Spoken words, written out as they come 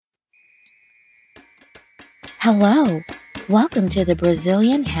Hello, welcome to the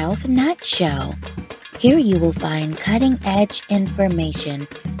Brazilian Health Nut Show. Here you will find cutting edge information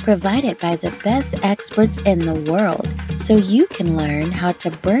provided by the best experts in the world so you can learn how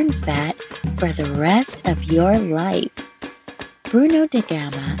to burn fat for the rest of your life. Bruno de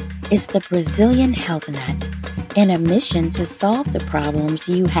Gama is the Brazilian Health Nut in a mission to solve the problems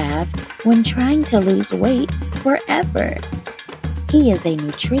you have when trying to lose weight forever. He is a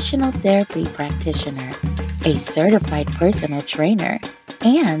nutritional therapy practitioner, a certified personal trainer,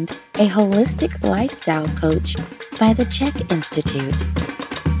 and a holistic lifestyle coach by the CHEK Institute.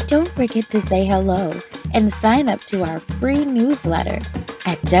 Don't forget to say hello and sign up to our free newsletter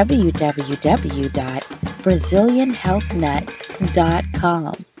at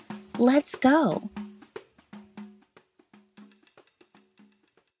www.brazilianhealthnut.com. Let's go.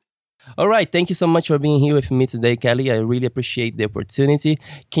 All right. Thank you so much for being here with me today, Kelly. I really appreciate the opportunity.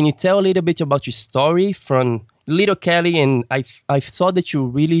 Can you tell a little bit about your story from little Kelly? And I saw that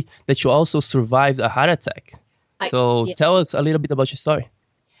you also survived a heart attack. Tell us a little bit about your story.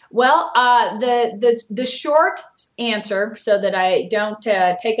 Well, the short answer, so that I don't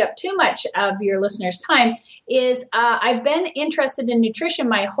take up too much of your listeners' time, is I've been interested in nutrition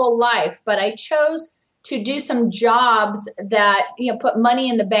my whole life, but I chose to do some jobs that put money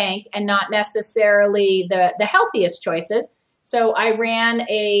in the bank and not necessarily the healthiest choices. So I ran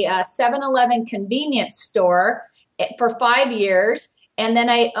a 7-Eleven convenience store for 5 years, and then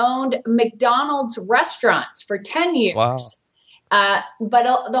I owned McDonald's restaurants for 10 years. Wow.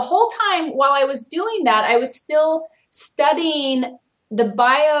 But the whole time while I was doing that, I was still studying the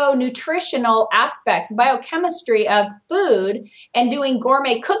bionutritional aspects, biochemistry of food, and doing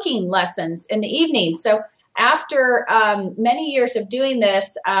gourmet cooking lessons in the evening. So after many years of doing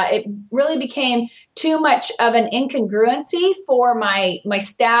this, it really became too much of an incongruency for my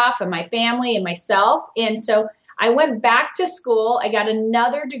staff and my family and myself. And so I went back to school. I got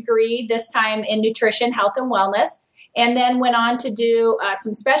another degree, this time in nutrition, health, and wellness, and then went on to do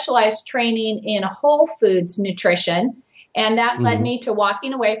some specialized training in whole foods nutrition. And that led me to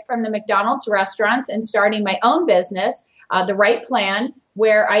walking away from the McDonald's restaurants and starting my own business, The Right Plan,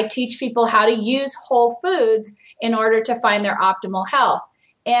 where I teach people how to use whole foods in order to find their optimal health.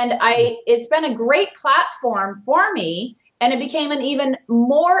 And it's been a great platform for me, and it became an even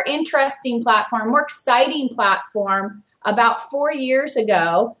more interesting platform, more exciting platform about 4 years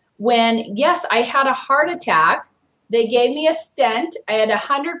ago when, yes, I had a heart attack. They gave me a stent. I had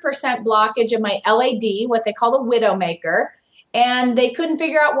 100% blockage of my LAD, what they call the widowmaker, and they couldn't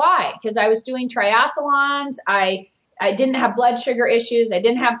figure out why, because I was doing triathlons. I didn't have blood sugar issues. I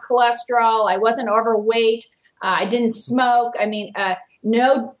didn't have cholesterol. I wasn't overweight. I didn't smoke.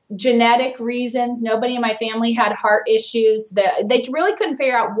 No genetic reasons. Nobody in my family had heart issues. They really couldn't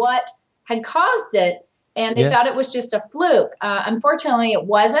figure out what had caused it, and they thought it was just a fluke. Unfortunately, it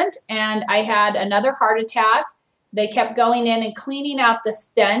wasn't, and I had another heart attack. They kept going in and cleaning out the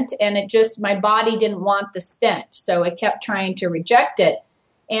stent, and my body didn't want the stent. So it kept trying to reject it.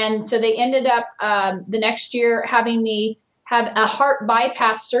 And so they ended up the next year having me have a heart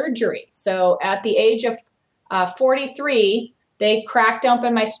bypass surgery. So at the age of 43, they cracked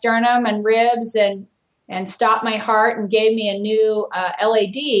open my sternum and ribs and stopped my heart and gave me a new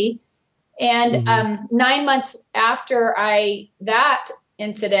LAD. And 9 months after that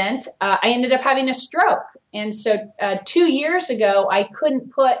incident, I ended up having a stroke. And so 2 years ago, I couldn't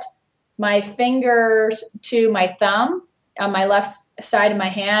put my fingers to my thumb on my left side of my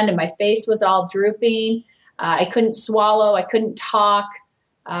hand, and my face was all drooping. I couldn't swallow. I couldn't talk.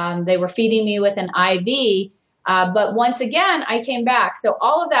 They were feeding me with an IV. But once again, I came back. So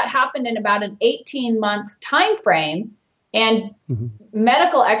all of that happened in about an 18-month time frame. And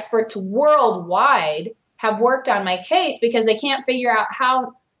medical experts worldwide have worked on my case because they can't figure out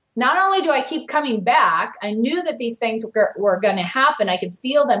how. Not only do I keep coming back, I knew that these things were going to happen. I could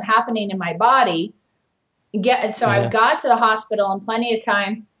feel them happening in my body. I got to the hospital in plenty of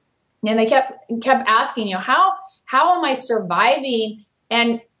time, and they kept asking, how am I surviving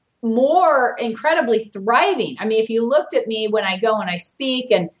and more incredibly thriving? I mean, if you looked at me when I go and I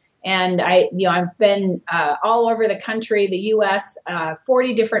speak, and I've been all over the country, the U.S.,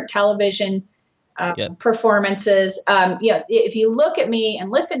 40 different television performances. If you look at me and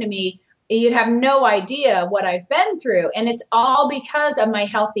listen to me, you'd have no idea what I've been through. And it's all because of my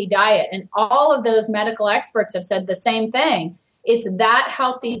healthy diet. And all of those medical experts have said the same thing. It's that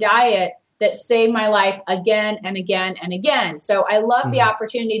healthy diet that saved my life again and again and again. So I love the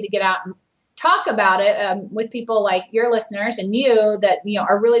opportunity to get out and talk about it with people like your listeners and you that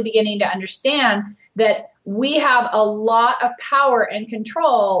are really beginning to understand that we have a lot of power and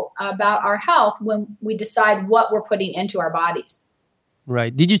control about our health when we decide what we're putting into our bodies.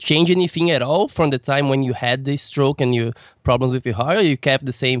 Right. Did you change anything at all from the time when you had this stroke and your problems with your heart, or you kept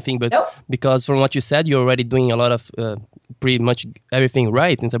the same thing? But Nope. Because from what you said, you're already doing a lot of pretty much everything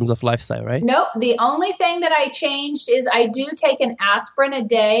right in terms of lifestyle, right? Nope. The only thing that I changed is I do take an aspirin a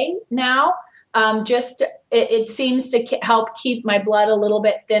day now. It seems to help keep my blood a little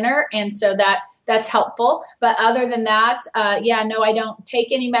bit thinner, and so that's helpful. But other than that, no, I don't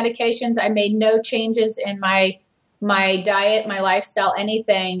take any medications. I made no changes in my diet, my lifestyle,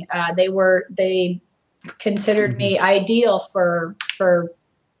 anything. They considered me ideal for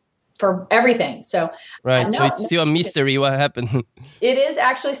everything. So right. no, So it's still a mystery what happened. It is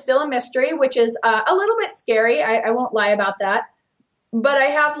actually still a mystery, which is a little bit scary. I won't lie about that. But I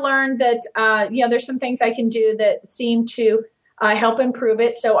have learned that there's some things I can do that seem to help improve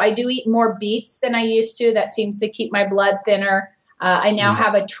it. So I do eat more beets than I used to. That seems to keep my blood thinner. I now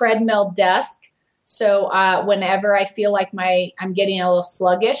have a treadmill desk. So whenever I feel like I'm getting a little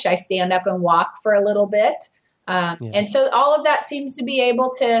sluggish, I stand up and walk for a little bit. And so all of that seems to be able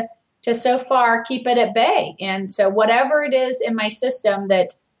to so far keep it at bay. And so whatever it is in my system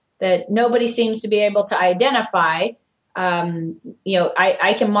that nobody seems to be able to identify,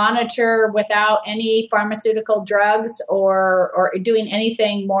 I can monitor without any pharmaceutical drugs or doing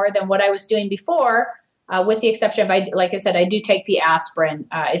anything more than what I was doing before. With the exception of, like I said, I do take the aspirin.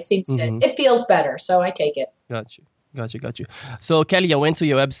 It seems it feels better, so I take it. Got you. So Kelly, I went to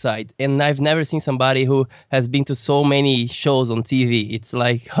your website, and I've never seen somebody who has been to so many shows on TV. It's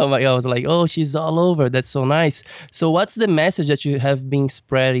like, oh my God, I was like, oh, she's all over. That's so nice. So what's the message that you have been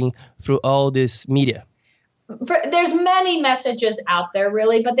spreading through all this media? There's many messages out there,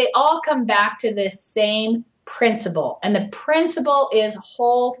 really, but they all come back to this same principle. And the principle is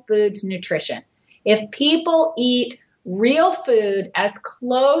whole foods nutrition. If people eat real food as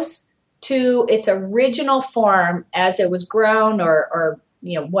close to its original form as it was grown or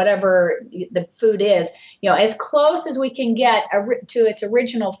whatever the food is, as close as we can get to its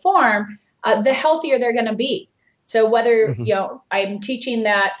original form, the healthier they're going to be. So whether, I'm teaching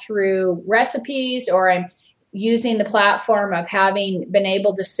that through recipes or I'm using the platform of having been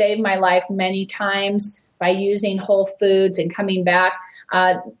able to save my life many times by using whole foods and coming back,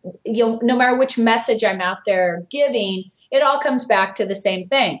 no matter which message I'm out there giving, it all comes back to the same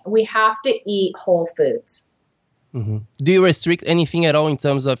thing. We have to eat whole foods. Mm-hmm. Do you restrict anything at all in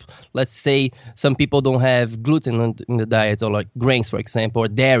terms of, let's say, some people don't have gluten in the diet, or like grains, for example, or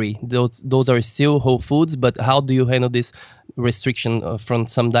dairy? Those are still whole foods, but how do you handle this restriction from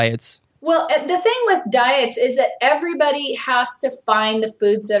some diets? Well, the thing with diets is that everybody has to find the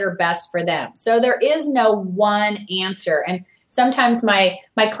foods that are best for them. So there is no one answer. And sometimes my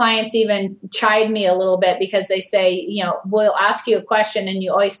clients even chide me a little bit because they say, we'll ask you a question and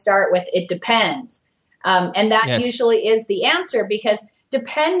you always start with, it depends. And that usually is the answer, because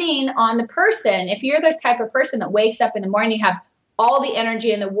depending on the person, if you're the type of person that wakes up in the morning, you have all the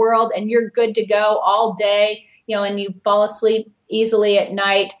energy in the world and you're good to go all day, and you fall asleep easily at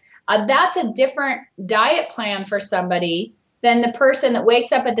night, that's a different diet plan for somebody than the person that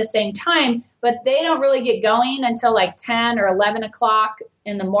wakes up at the same time, but they don't really get going until like 10 or 11 o'clock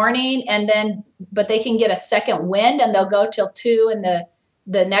in the morning. But they can get a second wind and they'll go till 2 in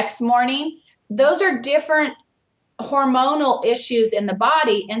the next morning. Those are different hormonal issues in the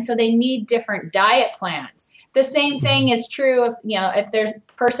body. And so they need different diet plans. The same thing is true if there's a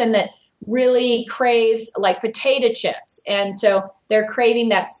person that really craves like potato chips. And so they're craving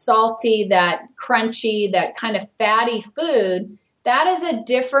that salty, that crunchy, that kind of fatty food. That is a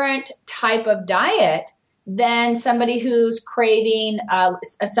different type of diet than somebody who's craving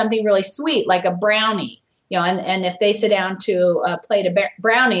something really sweet, like a brownie. And if they sit down to a plate of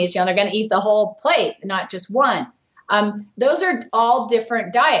brownies, they're going to eat the whole plate, not just one. Those are all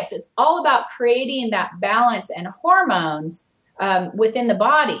different diets. It's all about creating that balance and hormones within the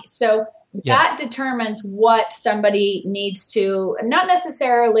body. So that determines what somebody needs to not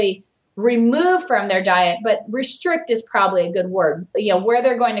necessarily remove from their diet, but restrict is probably a good word, where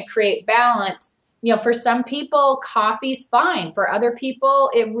they're going to create balance. For some people, coffee's fine. For other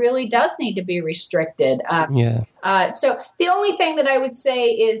people, it really does need to be restricted. So the only thing that I would say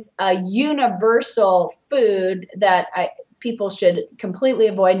is a universal food that people should completely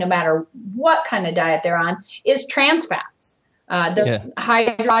avoid, no matter what kind of diet they're on, is trans fats. Those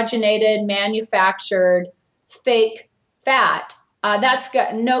hydrogenated, manufactured, fake fat, that's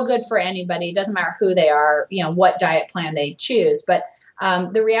no good for anybody. It doesn't matter who they are, what diet plan they choose. But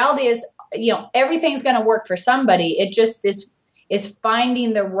the reality is, everything's going to work for somebody. It just is. is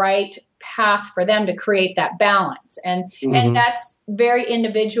finding the right path for them to create that balance. And that's very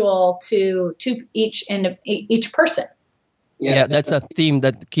individual to each person. Yeah, that's a theme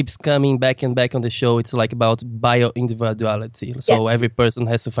that keeps coming back and back on the show. It's like about bio-individuality. So every person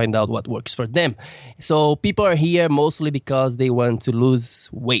has to find out what works for them. So people are here mostly because they want to lose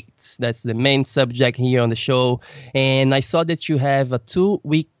weight. That's the main subject here on the show. And I saw that you have a 2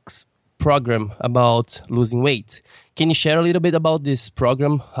 weeks program about losing weight. Can you share a little bit about this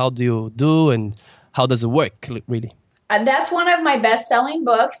program? How do you do and how does it work, really? That's one of my best-selling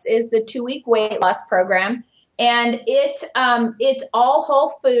books, is the 2-week weight loss program. And it's all whole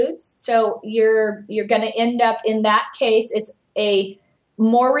foods. So you're going to end up, in that case, it's a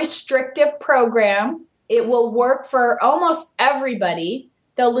more restrictive program. It will work for almost everybody.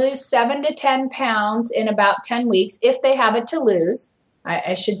 They'll lose 7 to 10 pounds in about 10 weeks if they have it to lose.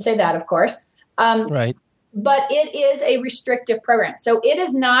 I should say that, of course. Right. But it is a restrictive program. So it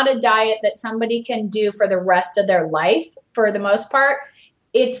is not a diet that somebody can do for the rest of their life, for the most part.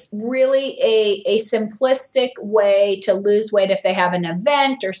 It's really a simplistic way to lose weight if they have an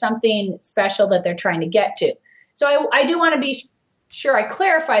event or something special that they're trying to get to. So I do want to be sure I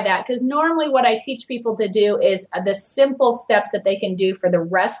clarify that, because normally what I teach people to do is the simple steps that they can do for the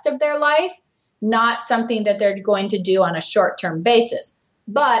rest of their life, not something that they're going to do on a short-term basis.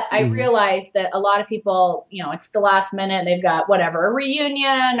 But I realize that a lot of people, it's the last minute, they've got whatever, a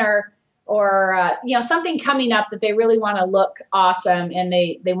reunion or something coming up that they really want to look awesome, and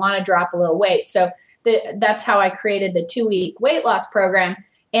they want to drop a little weight. So that's how I created the 2-week weight loss program.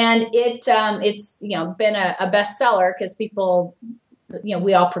 And it's been a bestseller because people,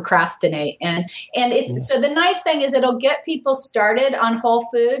 we all procrastinate. And so the nice thing is it'll get people started on whole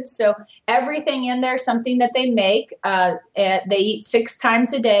foods. So everything in there, something that they make, they eat 6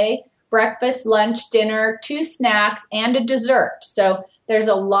 times a day: breakfast, lunch, dinner, 2 snacks, and a dessert. So there's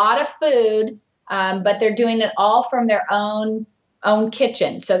a lot of food, but they're doing it all from their own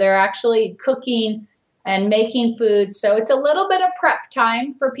kitchen. So they're actually cooking and making food. So it's a little bit of prep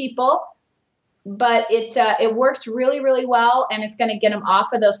time for people, but it works really, really well, and it's going to get them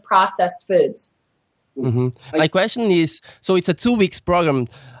off of those processed foods. My question is, so it's a 2 weeks program.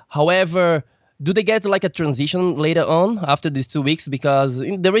 However, do they get like a transition later on after these 2 weeks? Because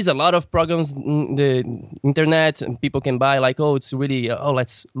there is a lot of programs in the internet and people can buy like, it's really,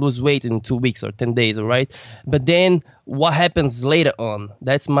 let's lose weight in 2 weeks or 10 days, all right? But then what happens later on?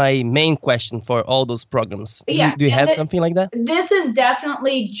 That's my main question for all those programs. Yeah. Do you have something like that? This is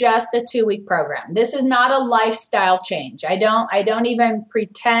definitely just a 2-week program. This is not a lifestyle change. I don't even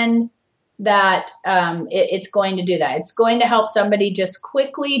pretend that it's going to do that. It's going to help somebody just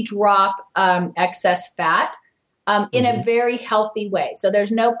quickly drop excess fat in a very healthy way. So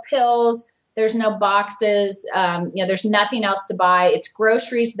there's no pills, there's no boxes, there's nothing else to buy. It's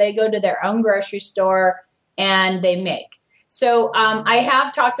groceries. They go to their own grocery store and they make. So I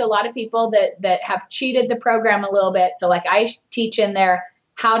have talked to a lot of people that have cheated the program a little bit. So like I teach in there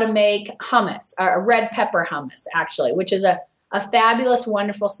how to make hummus, or red pepper hummus, actually, which is a fabulous,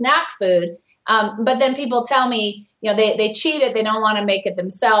 wonderful snack food. But then people tell me, they cheat it. They don't want to make it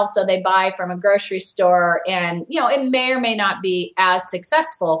themselves. So they buy from a grocery store, and, it may or may not be as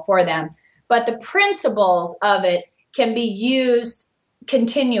successful for them. But the principles of it can be used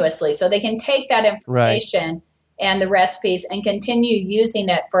continuously. So they can take that information and the recipes and continue using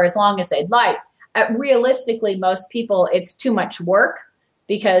it for as long as they'd like. Realistically, most people, it's too much work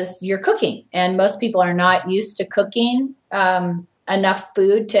because you're cooking, and most people are not used to cooking enough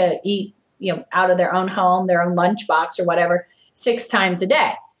food to eat, out of their own home, their own lunchbox or whatever, 6 times a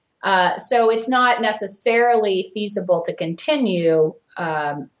day. So it's not necessarily feasible to continue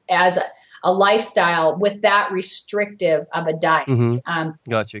as a lifestyle with that restrictive of a diet.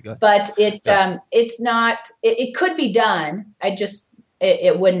 Gotcha. But it's not. It could be done.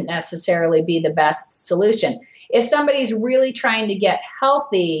 It wouldn't necessarily be the best solution. If somebody's really trying to get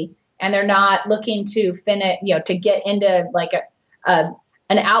healthy and they're not looking to finish, to get into like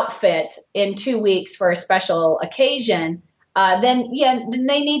an outfit in 2 weeks for a special occasion, then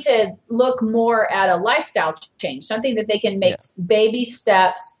they need to look more at a lifestyle change, something that they can make baby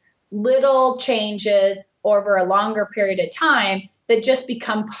steps, little changes over a longer period of time that just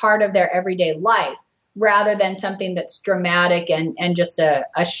become part of their everyday life, rather than something that's dramatic and just a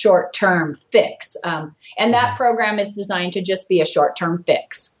short-term fix. And that program is designed to just be a short-term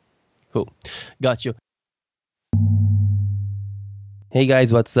fix. Cool. Got you. Hey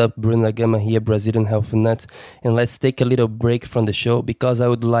guys, what's up? Bruno Gama here, Brazilian Health Nut, and let's take a little break from the show because I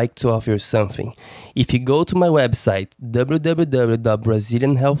would like to offer you something. If you go to my website,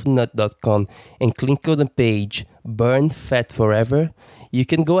 www.brazilianhealthnut.com, and click on the page Burn Fat Forever, you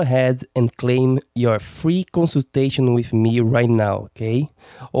can go ahead and claim your free consultation with me right now, okay?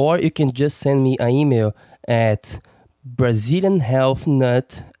 Or you can just send me an email at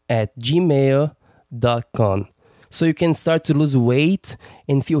brazilianhealthnut@gmail.com. So you can start to lose weight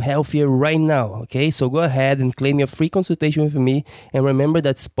and feel healthier right now, okay? So go ahead and claim your free consultation with me, and remember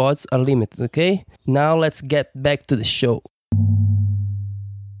that spots are limited, okay? Now let's get back to the show.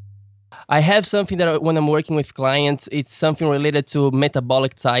 I have something that when I'm working with clients, it's something related to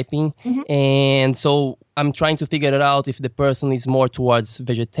metabolic typing. Mm-hmm. And so I'm trying to figure it out if the person is more towards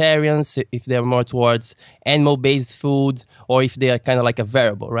vegetarians, if they're more towards animal-based food, or if they are kind of like a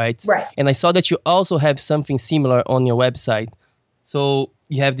variable, right? Right. And I saw that you also have something similar on your website. So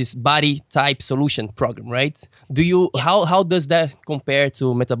you have this body type solution program, right? How does that compare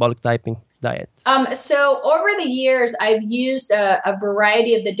to metabolic typing diet? So over the years, I've used a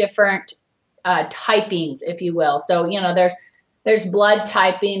variety of the different typings, if you will. So, there's blood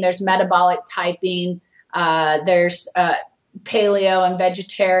typing, there's metabolic typing, there's paleo and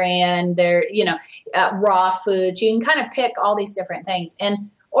vegetarian, raw foods. You can kind of pick all these different things. And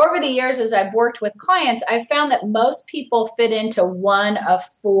over the years, as I've worked with clients, I've found that most people fit into one of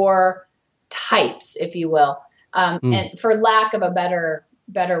four types, if you will, and for lack of a better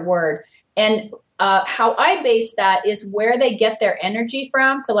word. And how I base that is where they get their energy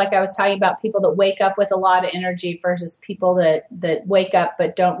from. So like I was talking about, people that wake up with a lot of energy versus people that wake up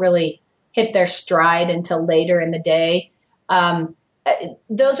but don't really hit their stride until later in the day.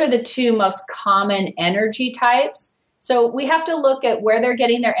 Those are the two most common energy types. So we have to look at where they're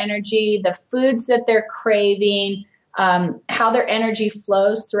getting their energy, the foods that they're craving, how their energy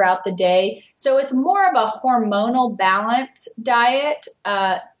flows throughout the day. So it's more of a hormonal balance diet,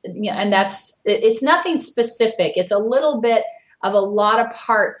 and it's nothing specific. It's a little bit of a lot of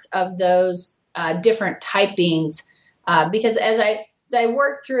parts of those different typings, because as I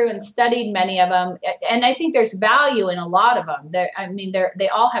worked through and studied many of them, and I think there's value in a lot of them. They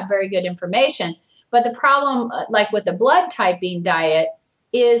all have very good information. But the problem, like with the blood typing diet,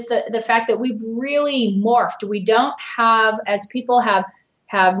 is the fact that we've really morphed. We don't have, as people have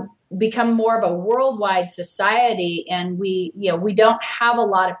become more of a worldwide society, and we don't have a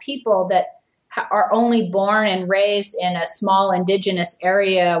lot of people that are only born and raised in a small indigenous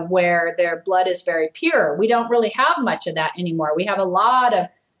area where their blood is very pure. We don't really have much of that anymore. We have a lot of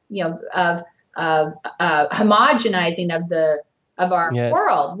homogenizing of our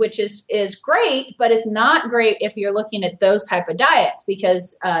world, which is great, but it's not great if you're looking at those type of diets,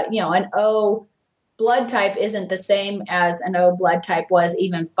 because an O blood type isn't the same as an O blood type was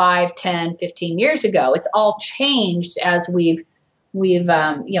even 5, 10, 15 years ago. It's all changed as we've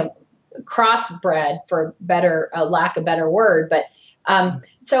crossbred, for lack of a better word. But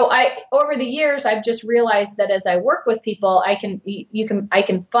so over the years, I've just realized that as I work with people, I can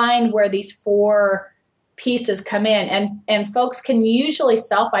find where these four pieces come in, and folks can usually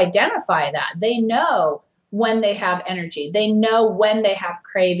self-identify that. They know when they have energy. They know when they have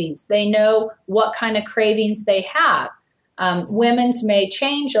cravings. They know what kind of cravings they have. Women's may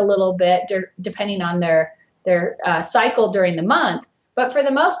change a little bit depending on their cycle during the month, but for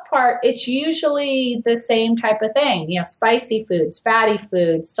the most part, it's usually the same type of thing. Spicy foods, fatty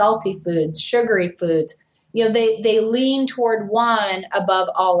foods, salty foods, sugary foods. They lean toward one above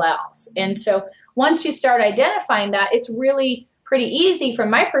all else. And so once you start identifying that, it's really pretty easy from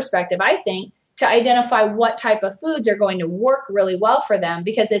my perspective, I think, to identify what type of foods are going to work really well for them,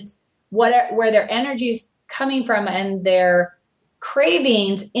 because it's where their energy's coming from, and their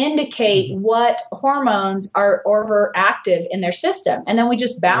cravings indicate what hormones are overactive in their system. And then we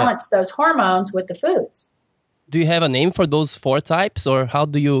just balance those hormones with the foods. Do you have a name for those four types, or how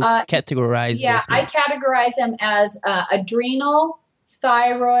do you categorize those? Yeah, I categorize them as adrenal,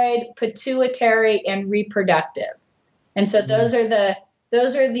 thyroid, pituitary, and reproductive. And so those are the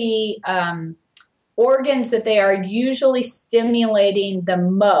organs that they are usually stimulating the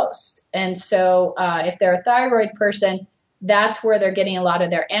most. And so if they're a thyroid person, that's where they're getting a lot of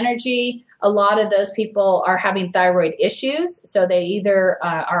their energy. A lot of those people are having thyroid issues. So they either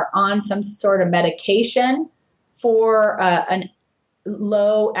are on some sort of medication for an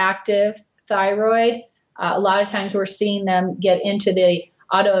low active thyroid. A lot of times we're seeing them get into the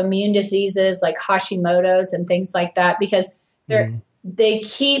autoimmune diseases like Hashimoto's and things like that, because they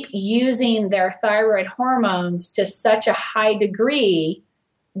keep using their thyroid hormones to such a high degree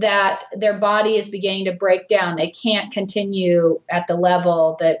that their body is beginning to break down. They can't continue at the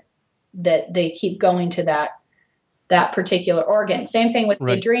level that they keep going to that particular organ. Same thing with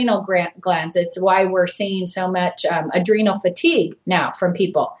the adrenal glands. It's why we're seeing so much adrenal fatigue now from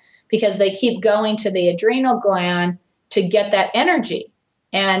people, because they keep going to the adrenal gland to get that energy,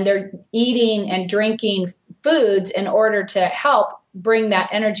 and they're eating and drinking foods in order to help bring that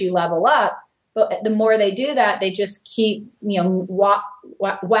energy level up. But the more they do that, they just keep,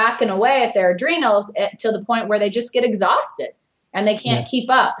 whacking away at their adrenals to the point where they just get exhausted and they can't keep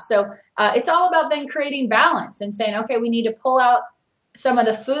up. So it's all about then creating balance and saying, okay, we need to pull out some of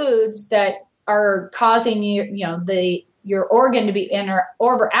the foods that are causing your organ to be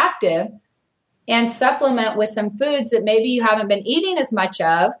overactive, and supplement with some foods that maybe you haven't been eating as much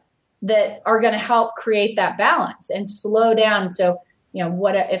of that are going to help create that balance and slow down. So,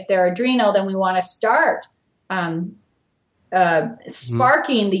 what if they're adrenal, then we want to start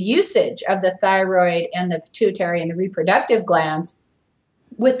sparking the usage of the thyroid and the pituitary and the reproductive glands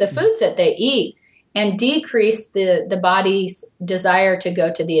with the foods that they eat, and decrease the body's desire to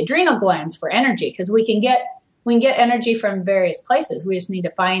go to the adrenal glands for energy, because we can get energy from various places. We just need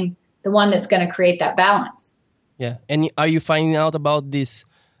to find the one that's going to create that balance. Yeah. And are you finding out about these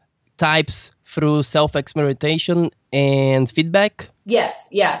types through self-experimentation and feedback? Yes.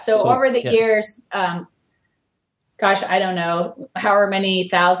 Yeah. So over the years, I don't know, however many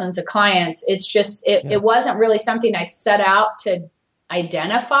thousands of clients, it's just, it wasn't really something I set out to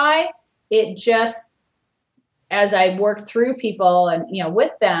identify. It just, as I worked through people and,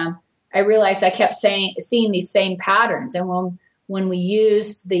 with them, I realized I kept seeing these same patterns. And when we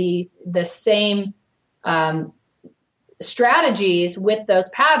used the same strategies with those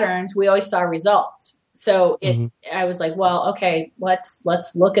patterns, we always saw results. So I was like, well, okay, let's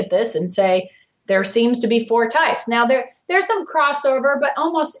look at this and say there seems to be 4 types. Now there's some crossover, but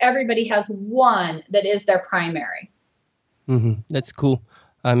almost everybody has one that is their primary. That's cool.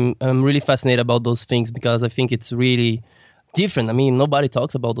 I'm really fascinated about those things because I think it's really different. I mean, nobody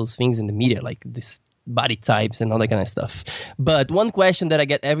talks about those things in the media, like this body types and all that kind of stuff. But one question that I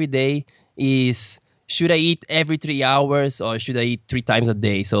get every day is, should I eat every 3 hours or should I eat 3 times a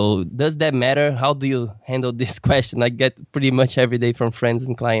day? So does that matter? How do you handle this question? I get pretty much every day from friends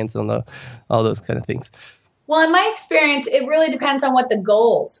and clients on all those kind of things. Well, in my experience, it really depends on what the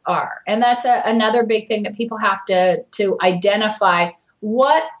goals are. And that's another big thing that people have to identify.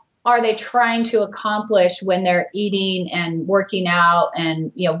 What are they trying to accomplish when they're eating and working out,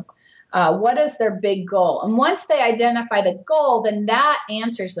 and, what is their big goal? And once they identify the goal, then that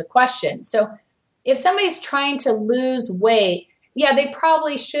answers the question. So if somebody's trying to lose weight, they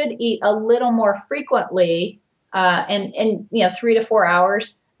probably should eat a little more frequently, and 3 to 4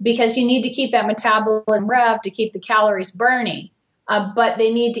 hours, because you need to keep that metabolism rev to keep the calories burning. But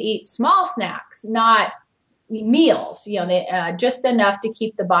they need to eat small snacks, not meals, just enough to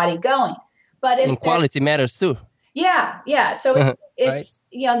keep the body going. But if quality matters too. Yeah. So it's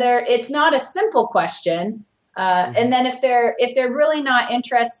right. It's not a simple question. And then if they're really not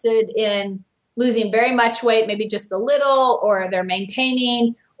interested in losing very much weight, maybe just a little, or they're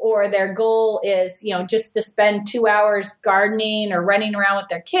maintaining, or their goal is, just to spend 2 hours gardening or running around with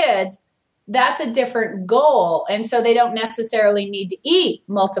their kids, that's a different goal. And so they don't necessarily need to eat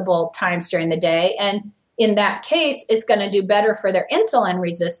multiple times during the day. And in that case, it's going to do better for their insulin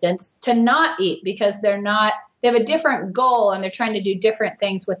resistance to not eat, because they have a different goal and they're trying to do different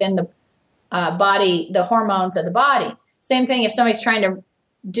things within the body, the hormones of the body. Same thing if somebody's trying to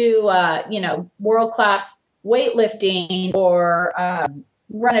do, world-class weightlifting or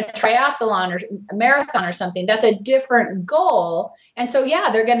run a triathlon or a marathon or something. That's a different goal. And so,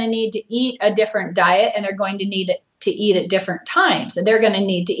 they're going to need to eat a different diet, and they're going to need to eat at different times. And they're going to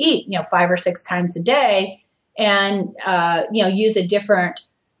need to eat, 5 or 6 times a day, and, use a different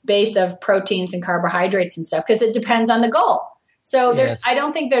base of proteins and carbohydrates and stuff, because it depends on the goal. So I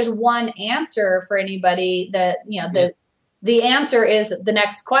don't think there's one answer for anybody that, the answer is the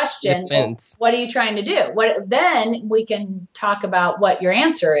next question. Well, what are you trying to do? Then we can talk about what your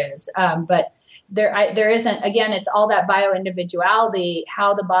answer is. But there isn't, again, it's all that bio-individuality,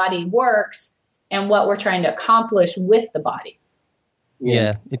 how the body works and what we're trying to accomplish with the body.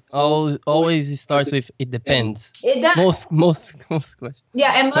 Yeah, it always starts with it depends. It does. Most questions.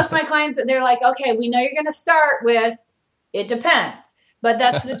 Yeah, and most of my clients, they're like, okay, we know you're going to start with it depends, but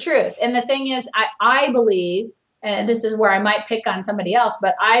that's the truth. And the thing is, I believe, and this is where I might pick on somebody else,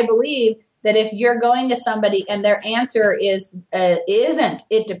 but I believe that if you're going to somebody and their answer isn't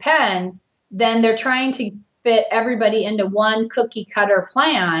it depends, then they're trying to fit everybody into one cookie cutter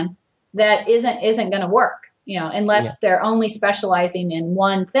plan that isn't going to work. unless they're only specializing in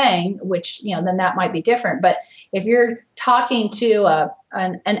one thing, which, then that might be different. But if you're talking to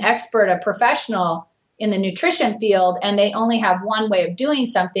an expert, a professional in the nutrition field, and they only have one way of doing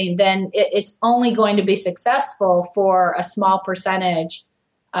something, then it's only going to be successful for a small percentage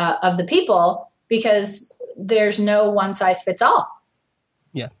of the people, because there's no one size fits all.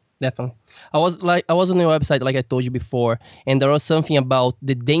 Yeah, definitely. I was on your website, like I told you before, and there was something about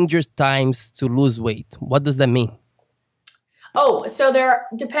the dangerous times to lose weight. What does that mean? Oh, so they're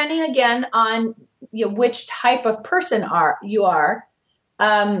depending again on which type of person you are,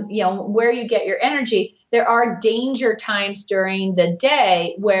 where you get your energy. There are danger times during the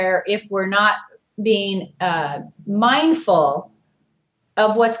day where, if we're not being mindful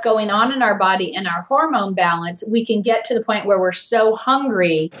of what's going on in our body and our hormone balance, we can get to the point where we're so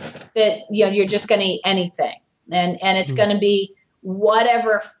hungry that you're just going to eat anything, and it's going to be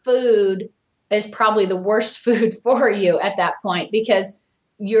whatever food is probably the worst food for you at that point, because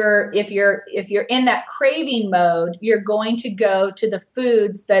if you're in that craving mode, you're going to go to the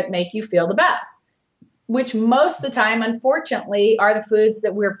foods that make you feel the best, which most of the time, unfortunately, are the foods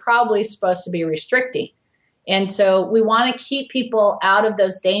that we're probably supposed to be restricting. And so we want to keep people out of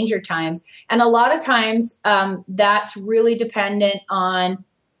those danger times. And a lot of times that's really dependent on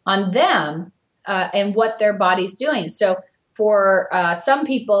them and what their body's doing. So for some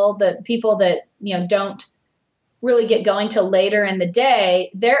people, the people that don't really get going till later in the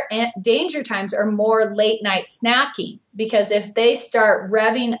day, their danger times are more late night snacking, because if they start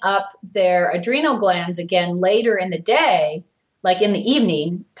revving up their adrenal glands again later in the day, like in the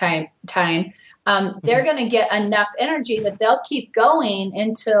evening time, they're going to get enough energy that they'll keep going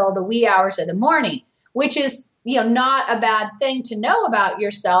until the wee hours of the morning, which is, not a bad thing to know about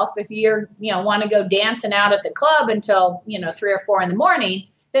yourself. If you're, want to go dancing out at the club until, 3 or 4 in the morning,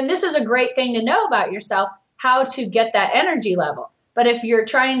 then this is a great thing to know about yourself, how to get that energy level. But if you're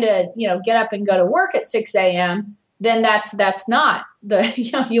trying to, get up and go to work at 6 a.m., then that's not the,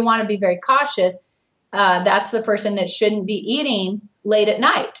 you want to be very cautious. That's the person that shouldn't be eating late at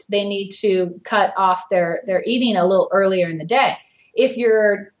night. They need to cut off their eating a little earlier in the day. If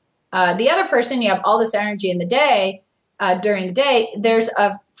you're the other person, you have all this energy in the day, during the day, there's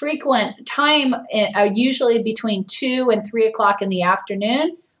a frequent time, usually between 2 and 3 o'clock in the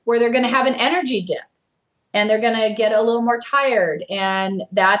afternoon, where they're going to have an energy dip and they're going to get a little more tired. And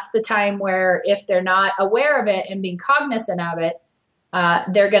that's the time where, if they're not aware of it and being cognizant of it,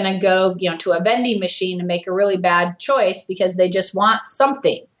 they're going to go, to a vending machine and make a really bad choice, because they just want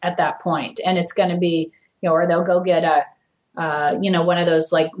something at that point. And it's going to be, or they'll go get one of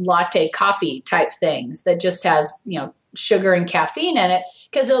those like latte coffee type things that just has, sugar and caffeine in it,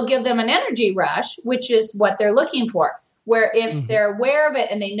 because it'll give them an energy rush, which is what they're looking for. Where if they're aware of it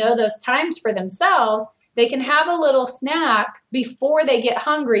and they know those times for themselves, they can have a little snack before they get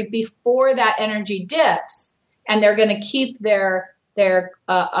hungry, before that energy dips, and they're going to keep their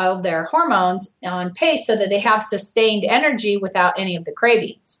hormones on pace so that they have sustained energy without any of the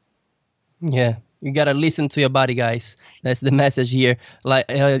cravings. Yeah, you got to listen to your body, guys. That's the message here. Like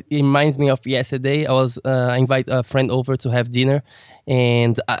it reminds me of yesterday. I invite a friend over to have dinner,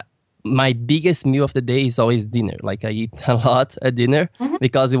 and my biggest meal of the day is always dinner. Like I eat a lot at dinner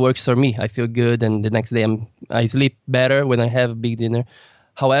because it works for me. I feel good, and the next day I sleep better when I have a big dinner.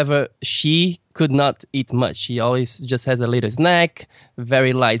 However, she could not eat much. She always just has a little snack,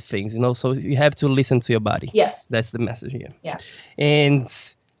 very light things, so you have to listen to your body. Yes. That's the message here. Yeah. And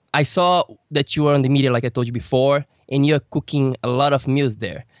I saw that you were on the media, like I told you before, and you're cooking a lot of meals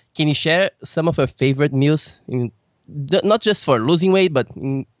there. Can you share some of your favorite meals, not just for losing weight, but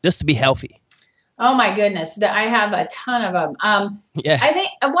just to be healthy? Oh my goodness, I have a ton of them. Yes. I think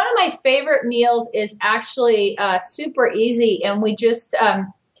one of my favorite meals is actually super easy, and we just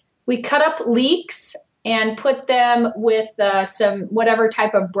we cut up leeks and put them with some whatever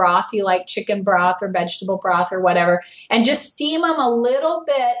type of broth you like, chicken broth or vegetable broth or whatever, and just steam them a little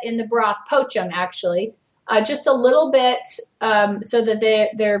bit in the broth, poach them actually, just a little bit so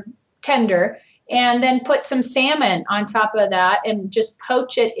that they're tender, and then put some salmon on top of that and just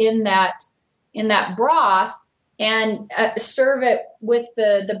poach it in that broth, and serve it with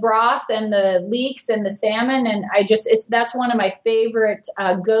the broth and the leeks and the salmon. And that's one of my favorite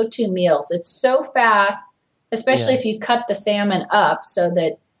go-to meals. It's so fast, especially if you cut the salmon up so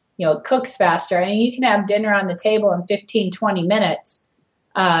that, it cooks faster. I mean, you can have dinner on the table in 15, 20 minutes.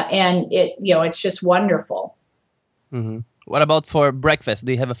 And it's just wonderful. Mm-hmm. What about for breakfast?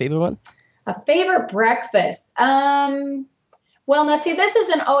 Do you have a favorite one? A favorite breakfast? Well, now see, this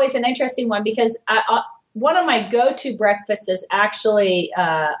isn't always an interesting one, because one of my go-to breakfasts is actually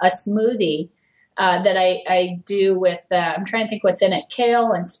a smoothie. that I do with, I'm trying to think what's in it,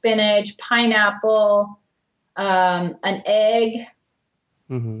 kale and spinach, pineapple, an egg.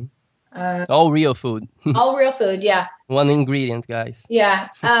 Mm-hmm. All real food. All real food, yeah. One ingredient, guys. Yeah,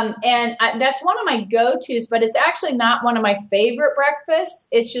 that's one of my go-tos, but it's actually not one of my favorite breakfasts.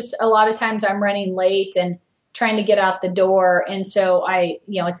 It's just a lot of times I'm running late and trying to get out the door, and so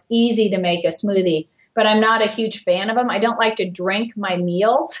it's easy to make a smoothie, but I'm not a huge fan of them. I don't like to drink my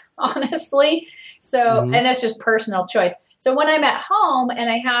meals, honestly. So, and that's just personal choice. So when I'm at home and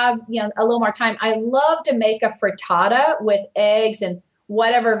I have, a little more time, I love to make a frittata with eggs and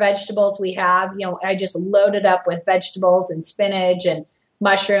whatever vegetables we have. I just load it up with vegetables and spinach and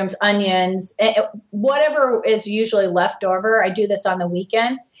mushrooms, onions, whatever is usually left over. I do this on the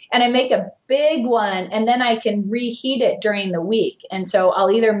weekend and I make a big one and then I can reheat it during the week. And so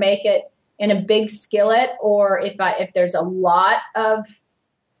I'll either make it in a big skillet, or if there's a lot of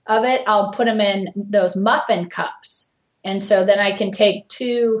it, I'll put them in those muffin cups. And so then I can take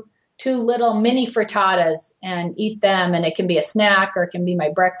two little mini frittatas and eat them, and it can be a snack or it can be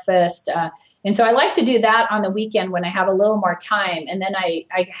my breakfast. And so I like to do that on the weekend when I have a little more time. And then I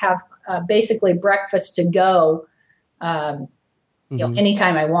have basically breakfast to go,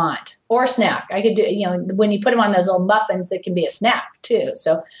 anytime I want, or snack. I could do, when you put them on those little muffins, that can be a snack too.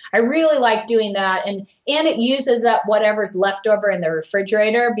 So I really like doing that. And it uses up whatever's left over in the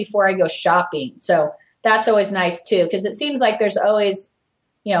refrigerator before I go shopping. So that's always nice too, because it seems like there's always,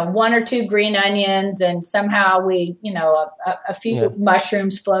 one or two green onions and somehow a few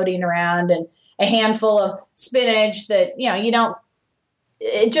mushrooms floating around and a handful of spinach that,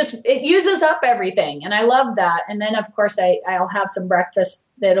 it uses up everything. And I love that. And then of course I'll have some breakfast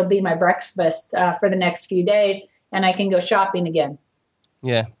that'll be my breakfast for the next few days, and I can go shopping again.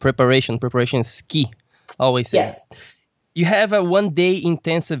 Yeah. Preparation is key. Always say. Yes. You have a 1-day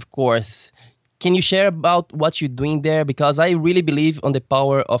intensive course. Can you share about what you're doing there? Because I really believe on the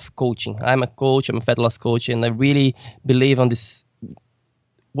power of coaching. I'm a coach, I'm a fat loss coach, and I really believe on this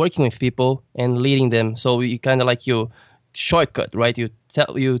working with people and leading them. So you kind of like your shortcut, right?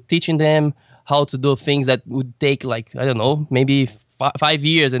 You teaching them how to do things that would take maybe 5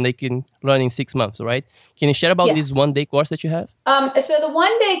 years, and they can learn in 6 months, right? Can you share about this 1-day course that you have? So the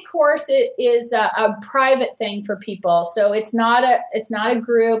 1-day course is a private thing for people. So it's not a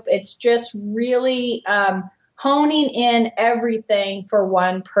group. It's just really honing in everything for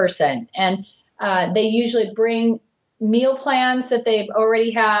one person. And they usually bring meal plans that they already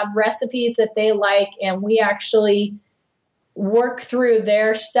have, recipes that they like, and we actually work through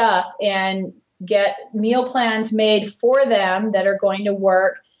their stuff and get meal plans made for them that are going to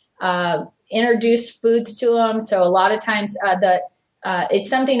work, introduce foods to them. So a lot of times it's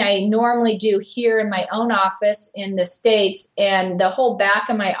something I normally do here in my own office in the States, and the whole back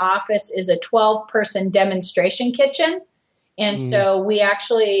of my office is a 12-person demonstration kitchen. And so we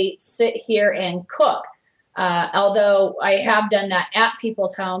actually sit here and cook. Although I have done that at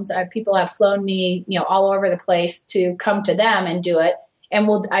people's homes, people have flown me, all over the place to come to them and do it. And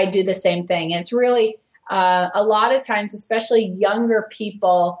I do the same thing. And it's really a lot of times, especially younger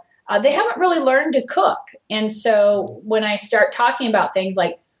people, they haven't really learned to cook. And so when I start talking about things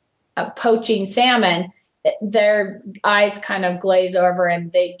like poaching salmon, their eyes kind of glaze over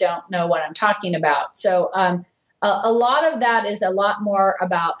and they don't know what I'm talking about. So a lot of that is a lot more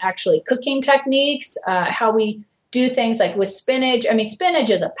about actually cooking techniques, how we do things like with spinach. I mean, spinach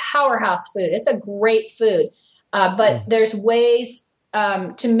is a powerhouse food. It's a great food, but there's ways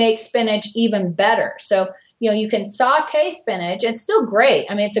to make spinach even better. So, you can saute spinach. It's still great.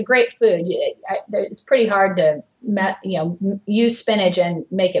 I mean, it's a great food. It's pretty hard to, use spinach and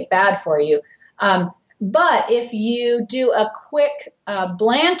make it bad for you. But if you do a quick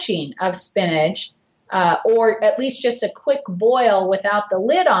blanching of spinach, or at least just a quick boil without the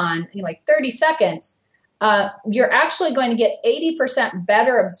lid on, like 30 seconds, you're actually going to get 80%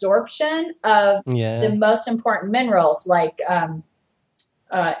 better absorption of the most important minerals like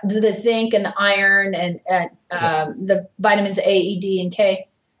the zinc and the iron and the vitamins A, E, D, and K.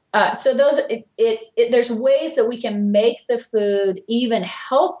 So those, there's ways that we can make the food even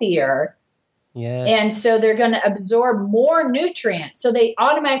healthier. Yes. And so they're going to absorb more nutrients. So they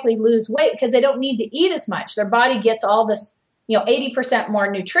automatically lose weight because they don't need to eat as much. Their body gets all this, 80% more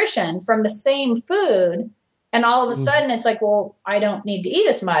nutrition from the same food. And all of a sudden it's like, well, I don't need to eat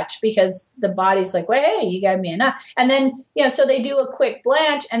as much because the body's like, well, hey, you got me enough. And then, so they do a quick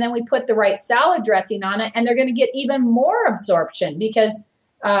blanch and then we put the right salad dressing on it and they're going to get even more absorption because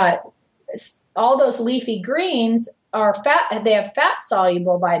all those leafy greens are fat. They have fat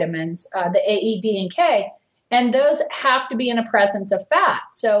soluble vitamins, the A, E, D, and K, and those have to be in a presence of fat.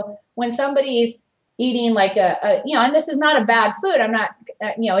 So when somebody's eating like and this is not a bad food. I'm not,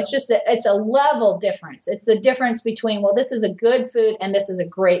 it's just that it's a level difference. It's the difference between, well, this is a good food and this is a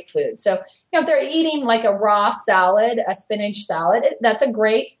great food. So, if they're eating like a raw salad, a spinach salad, that's a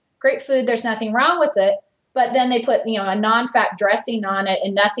great food. There's nothing wrong with it. But then they put, a non-fat dressing on it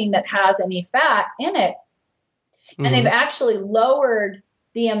and nothing that has any fat in it. And they've actually lowered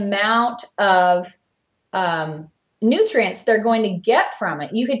the amount of nutrients they're going to get from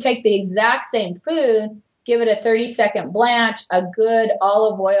it. You could take the exact same food, give it a 30-second blanch, a good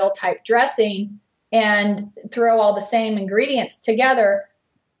olive oil type dressing, and throw all the same ingredients together.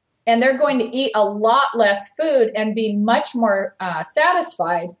 And they're going to eat a lot less food and be much more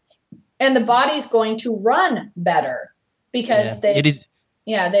satisfied. And the body's going to run better because they're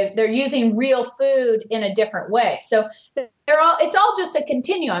using real food in a different way. So it's all just a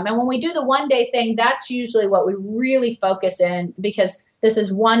continuum. And when we do the one day thing, that's usually what we really focus in, because this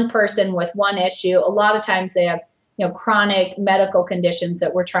is one person with one issue. A lot of times they have, chronic medical conditions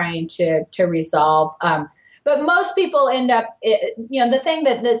that we're trying to resolve. But most people end up, the thing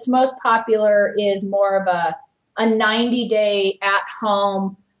that's most popular is more of a 90-day at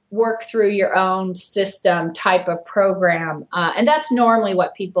home, work through your own system type of program. And that's normally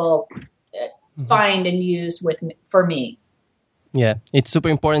what people find and use for me. Yeah, it's super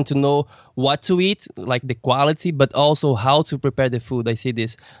important to know what to eat, like the quality, but also how to prepare the food. I see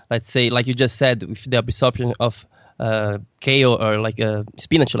this, let's say, like you just said, with the absorption of kale or like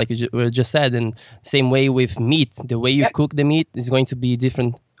spinach, like you just said, and same way with meat. The way you cook the meat is going to be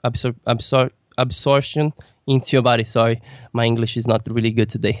different absorption into your body. Sorry, my English is not really good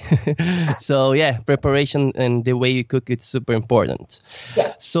today. So yeah, preparation and the way you cook, it's super important.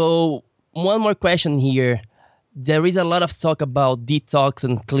 Yeah. So one more question here. There is a lot of talk about detox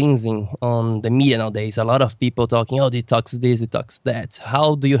and cleansing on the media nowadays. A lot of people talking, detox this, detox that.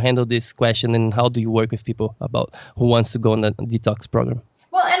 How do you handle this question, and how do you work with people about who wants to go on the detox program?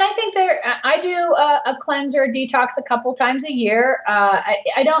 Well, and I think I do a cleanser, detox a couple times a year.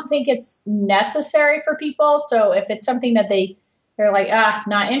 I don't think it's necessary for people. So if it's something that they're like,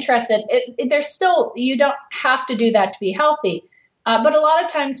 not interested, there's still, you don't have to do that to be healthy. But a lot of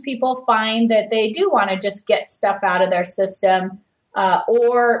times people find that they do want to just get stuff out of their system,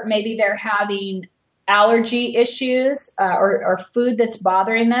 or maybe they're having allergy issues or food that's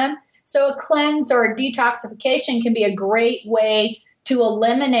bothering them. So a cleanse or a detoxification can be a great way to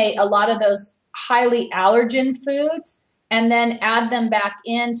eliminate a lot of those highly allergen foods and then add them back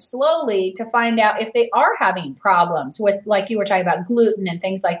in slowly to find out if they are having problems with, like you were talking about, gluten and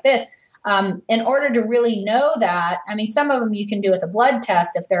things like this. In order to really know that, I mean, some of them you can do with a blood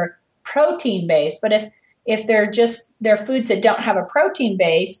test if they're protein based, but if they're foods that don't have a protein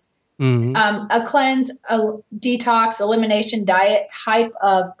base, a cleanse, a detox, elimination diet type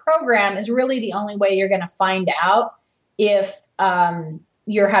of program is really the only way you're going to find out if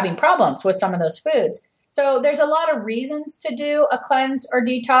you're having problems with some of those foods. So there's a lot of reasons to do a cleanse or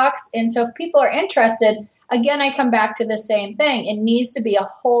detox. And so if people are interested, again, I come back to the same thing. It needs to be a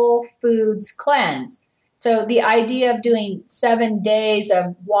whole foods cleanse. So the idea of doing 7 days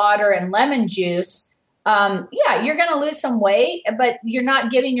of water and lemon juice, you're going to lose some weight, but you're not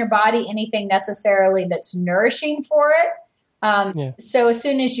giving your body anything necessarily that's nourishing for it. So as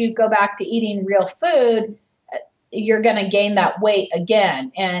soon as you go back to eating real food, you're going to gain that weight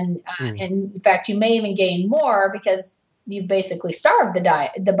again. And in fact, you may even gain more because you basically starved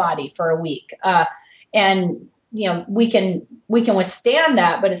the body for a week. And, we can withstand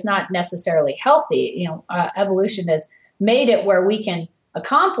that, but it's not necessarily healthy. Evolution has made it where we can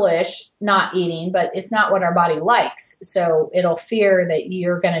accomplish not eating, but it's not what our body likes. So it'll fear that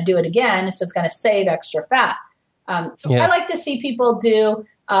you're going to do it again. So it's going to save extra fat. I like to see people do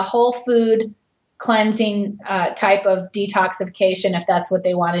a whole food cleansing type of detoxification, if that's what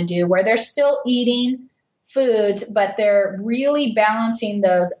they want to do, where they're still eating foods, but they're really balancing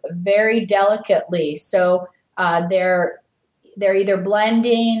those very delicately. So they're either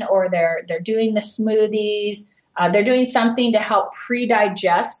blending or they're doing the smoothies. They're doing something to help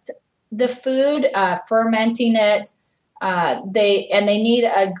pre-digest the food, fermenting it. They need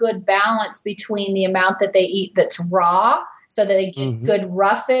a good balance between the amount that they eat that's raw, so that they get good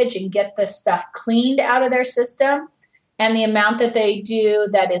roughage and get the stuff cleaned out of their system, and the amount that they do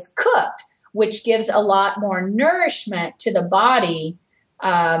that is cooked, which gives a lot more nourishment to the body,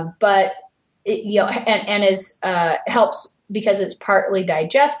 but helps because it's partly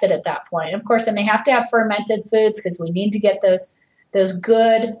digested at that point. Of course, and they have to have fermented foods because we need to get those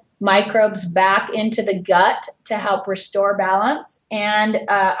good microbes back into the gut to help restore balance. And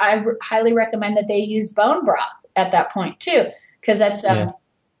I highly recommend that they use bone broth at that point too, because that's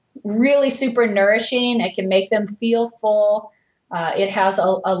really super nourishing. It can make them feel full. It has a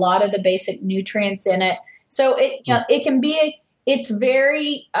lot of the basic nutrients in it. So it can be, it's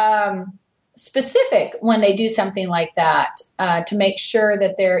very specific when they do something like that to make sure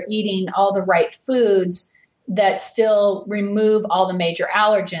that they're eating all the right foods that still remove all the major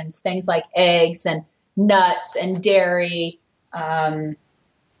allergens, things like eggs and nuts and dairy, anything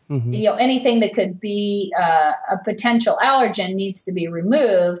that could be a potential allergen needs to be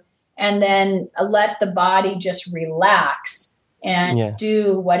removed, and then let the body just relax and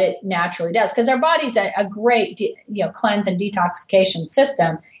do what it naturally does. Because our body's a great, cleanse and detoxification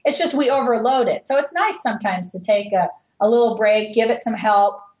system. It's just we overload it. So it's nice sometimes to take a little break, give it some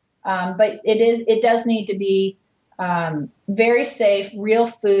help. But it does need to be very safe, real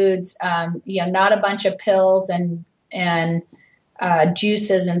foods, not a bunch of pills and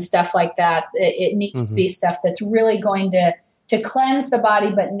juices and stuff like that. It needs to be stuff that's really going to cleanse the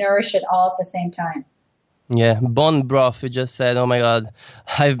body but nourish it all at the same time. Yeah, bone broth. You just said, "Oh my God,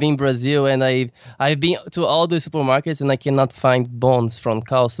 I've been in Brazil and I've been to all the supermarkets and I cannot find bones from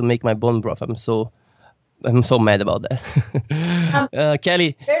cows to make my bone broth. I'm so mad about that."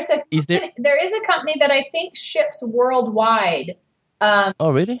 Kelly, there is a company that I think ships worldwide.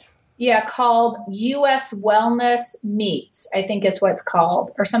 Oh, really? Yeah, called U.S. Wellness Meats, I think is what it's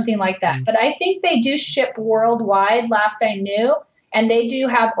called, or something like that. But I think they do ship worldwide, last I knew, and they do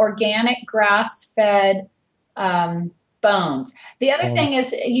have organic grass-fed bones. The other thing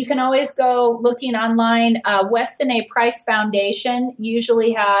is you can always go looking online. Weston A. Price Foundation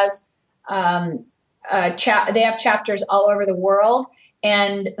usually has they have chapters all over the world,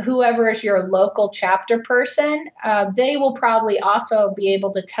 and whoever is your local chapter person, they will probably also be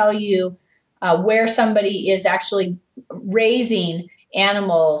able to tell you where somebody is actually raising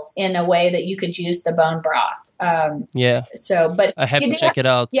animals in a way that you could use the bone broth. But I have to check it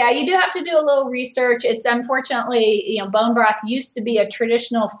out. Yeah, you do have to do a little research. It's unfortunately, bone broth used to be a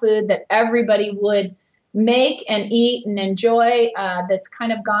traditional food that everybody would make and eat and enjoy. That's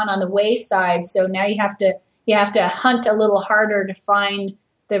kind of gone on the wayside. So now you have to hunt a little harder to find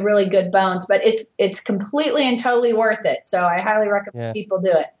the really good bones, but it's completely and totally worth it. So I highly recommend people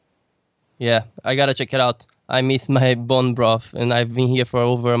do it. Yeah, I gotta check it out. I miss my bone broth, and I've been here for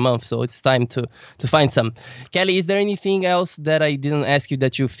over a month, so it's time to find some. Kelly, is there anything else that I didn't ask you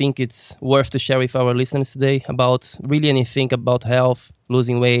that you think it's worth to share with our listeners today about really anything about health,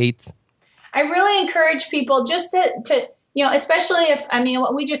 losing weight? I really encourage people just to especially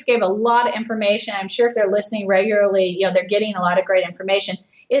we just gave a lot of information. I'm sure if they're listening regularly, they're getting a lot of great information,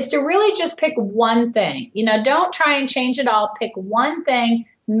 is to really just pick one thing. Don't try and change it all. Pick one thing,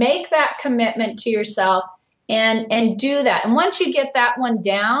 make that commitment to yourself and do that. And once you get that one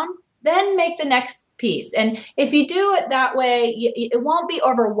down, then make the next piece. And if you do it that way, it won't be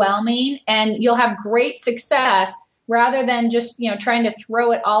overwhelming and you'll have great success rather than just, trying to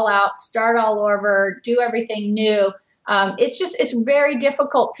throw it all out, start all over, do everything new. It's very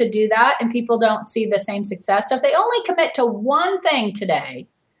difficult to do that, and people don't see the same success. So if they only commit to one thing today,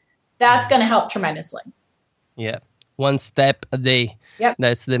 that's going to help tremendously. Yeah. One step a day. Yep.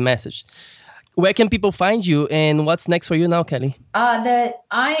 That's the message. Where can people find you, and what's next for you now, Kelly? I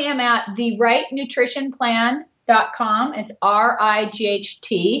am at therightnutritionplan.com. It's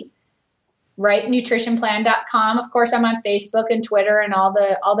RIGHT, rightnutritionplan.com. Of course, I'm on Facebook and Twitter and all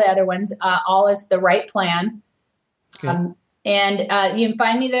the other ones. All is The Right Plan. Okay. And you can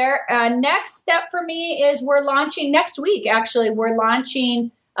find me there. Next step for me is we're launching next week. Actually, we're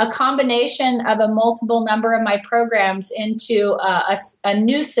launching a combination of a multiple number of my programs into a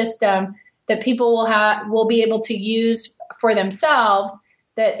new system that people will be able to use for themselves.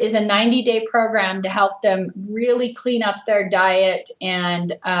 That is a 90-day program to help them really clean up their diet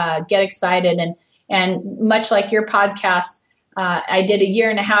and get excited. And much like your podcast, I did a year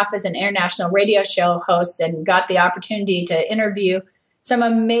and a half as an international radio show host and got the opportunity to interview some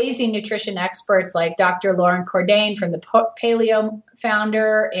amazing nutrition experts like Dr. Lauren Cordain from the Paleo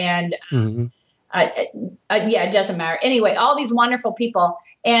founder and it doesn't matter. Anyway, all these wonderful people.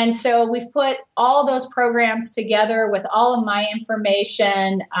 And so we've put all those programs together with all of my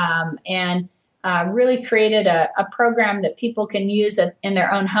information and really created a program that people can use in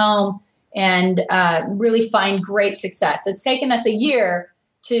their own home and really find great success. It's taken us a year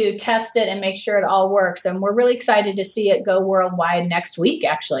to test it and make sure it all works. And we're really excited to see it go worldwide next week,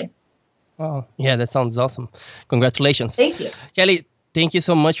 actually. Oh, yeah, that sounds awesome. Congratulations. Thank you. Kelly, thank you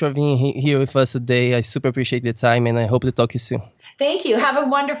so much for being here with us today. I super appreciate the time, and I hope to talk to you soon. Thank you. Have a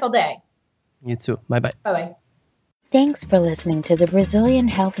wonderful day. You too. Bye-bye. Bye-bye. Thanks for listening to the Brazilian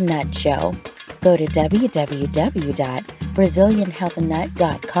Health Nut Show. Go to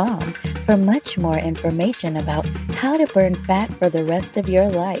www.brazilianhealthnut.com for much more information about how to burn fat for the rest of your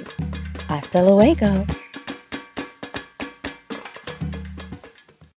life. Hasta luego.